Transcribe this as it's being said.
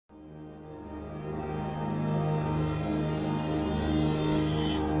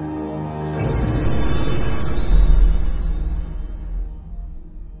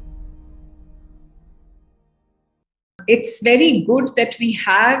it's very good that we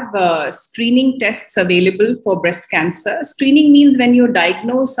have screening tests available for breast cancer. Screening means when you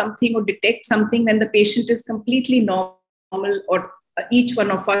diagnose something or detect something when the patient is completely normal, or each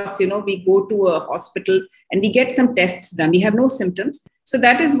one of us, we go to a hospital and we get some tests done. We have no symptoms. So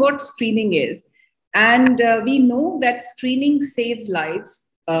that is what screening is. And we know that screening saves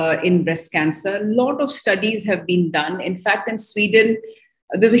lives in breast cancer. A lot of studies have been done. In fact, in Sweden,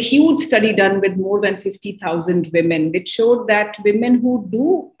 there's a huge study done with more than 50,000 women, which showed that women who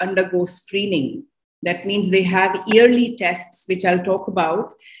do undergo screening, that means they have yearly tests, which I'll talk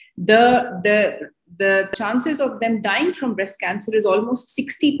about, the chances of them dying from breast cancer is almost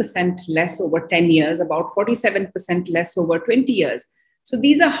 60% less over 10 years, about 47% less over 20 years. So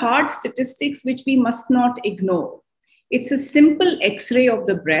these are hard statistics which we must not ignore. It's a simple X-ray of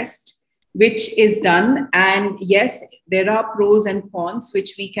the breast, which is done. And yes, there are pros and cons,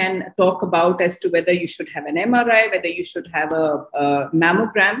 which we can talk about as to whether you should have an MRI, whether you should have a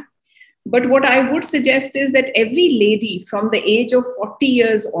mammogram. But what I would suggest is that every lady from the age of 40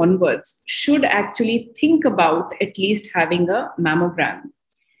 years onwards should actually think about at least having a mammogram.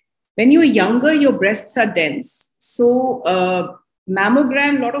 When you're younger, your breasts are dense. So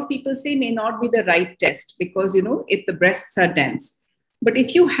mammogram, a lot of people say, may not be the right test because, if the breasts are dense. But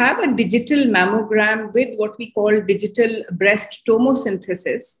if you have a digital mammogram with what we call digital breast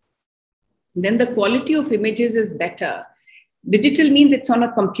tomosynthesis, then the quality of images is better. Digital means it's on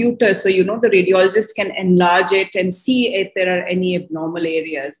a computer. So, the radiologist can enlarge it and see if there are any abnormal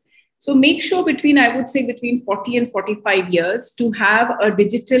areas. So make sure I would say between 40 and 45 years to have a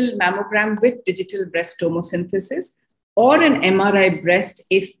digital mammogram with digital breast tomosynthesis or an MRI breast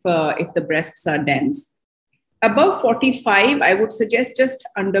if the breasts are dense. Above 45, I would suggest just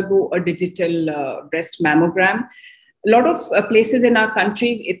undergo a digital breast mammogram. A lot of places in our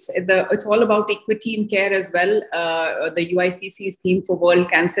country, it's all about equity in care as well. The UICC's theme for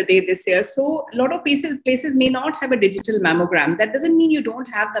World Cancer Day this year. So a lot of places may not have a digital mammogram. That doesn't mean you don't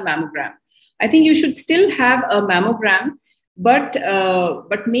have the mammogram. I think you should still have a mammogram, but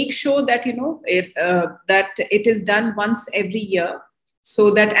make sure that that it is done once every year.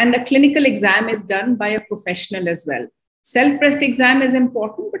 And a clinical exam is done by a professional as well. Self-breast exam is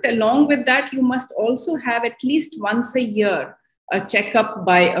important, but along with that, you must also have at least once a year a checkup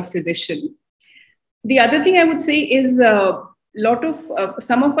by a physician. The other thing I would say is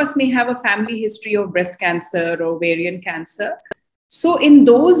some of us may have a family history of breast cancer or ovarian cancer. So in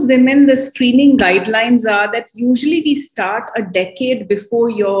those women, the screening guidelines are that usually we start a decade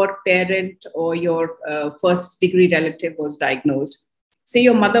before your parent or your first degree relative was diagnosed. Say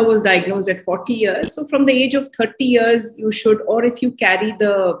your mother was diagnosed at 40 years. So from the age of 30 years, you should, or if you carry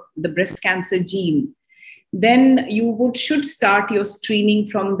the breast cancer gene, then you should start your screening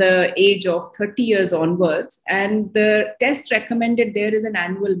from the age of 30 years onwards. And the test recommended there is an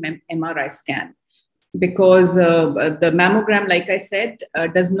annual MRI scan, because the mammogram, like I said,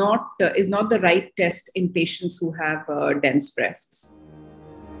 is not the right test in patients who have dense breasts.